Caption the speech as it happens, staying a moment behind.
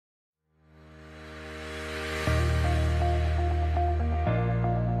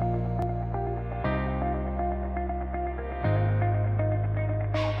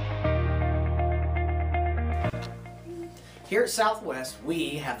Here at Southwest,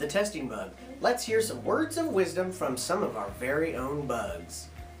 we have the testing bug. Let's hear some words of wisdom from some of our very own bugs.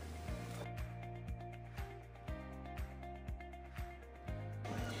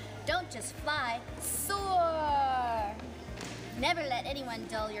 Don't just fly, soar! Never let anyone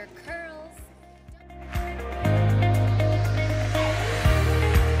dull your curls.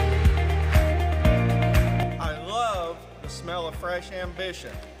 I love the smell of fresh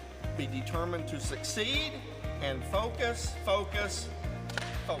ambition. Be determined to succeed and focus, focus,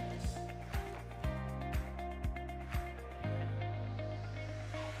 focus.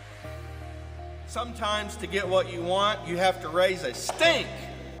 Sometimes to get what you want, you have to raise a stink.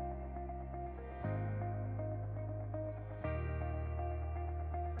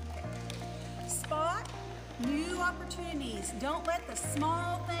 Spot new opportunities. Don't let the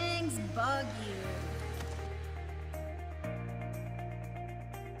small things bug you.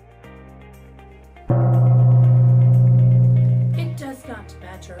 It does not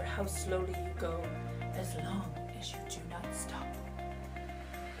matter how slowly you go, as long as you do not stop.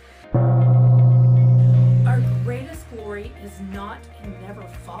 Our greatest glory is not in never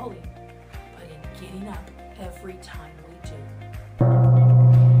falling, but in getting up every time we do.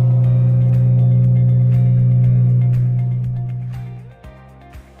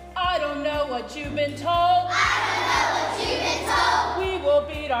 I don't know what you've been told. I don't know what you've been told. We will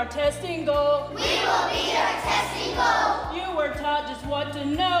beat our testing goal. We will beat our testing goal. You were taught just what to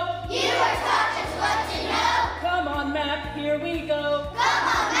know. You were taught just what to know. Come on, map, here we go. Come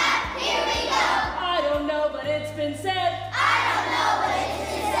on, map, here we go. I don't know, but it's been said. I don't know what it's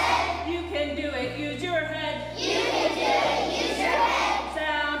been said. You can do it, use your head. You can do it, use your head.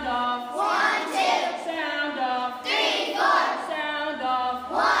 Sound off. 1, 2, Sound off. 3, 4. Sound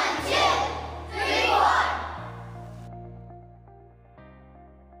off. 1, 2, 3, 4.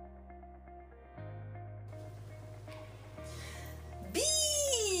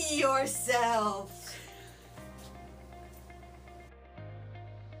 Be yourself.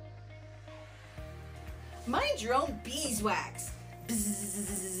 Mind your own beeswax.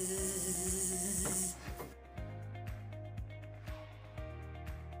 Bzzz.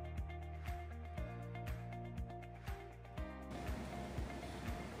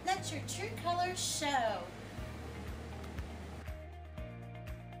 Let your true colors show.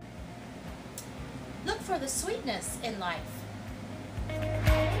 Look for the sweetness in life.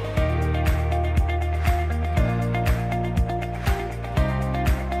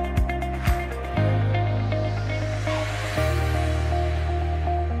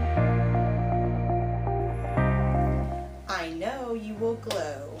 I know you will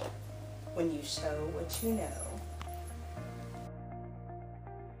glow when you show what you know.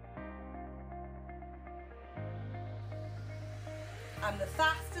 I'm the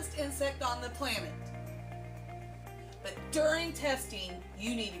fastest insect on the planet. But during testing,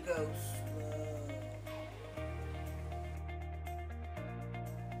 you need to go slow.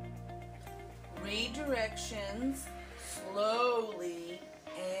 Read directions slowly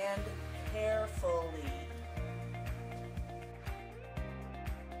and carefully.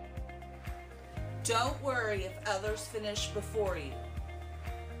 Don't worry if others finish before you.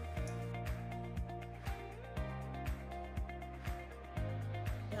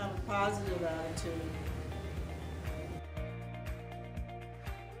 Have a positive attitude.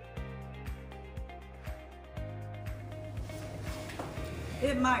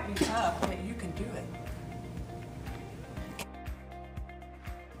 It might be tough, but you can do it.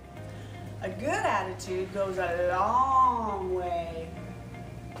 A good attitude goes a long way.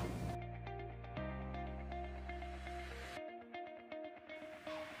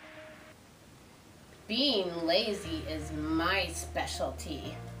 Being lazy is my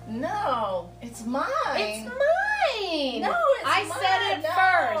specialty. No, it's mine. It's mine. No, it's I mine. said it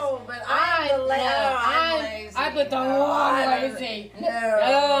No, first. but I'm the lazy. No, I'm lazy. I put the No, wrong I'm lazy. No,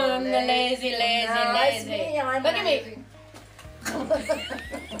 Oh, I'm the lazy, lazy, no, lazy. It's me. I'm Look lazy.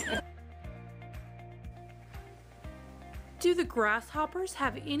 at me. Do the grasshoppers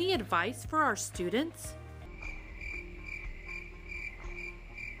have any advice for our students?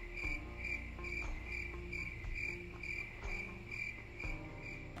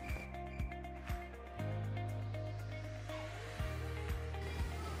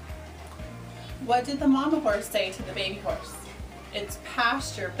 What did the mama horse say to the baby horse? It's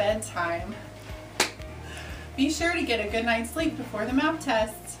past your bedtime. Be sure to get a good night's sleep before the map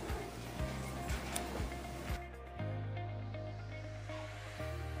test.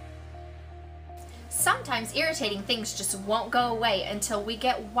 Sometimes irritating things just won't go away until we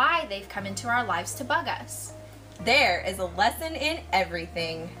get why they've come into our lives to bug us. There is a lesson in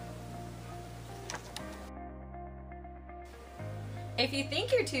everything.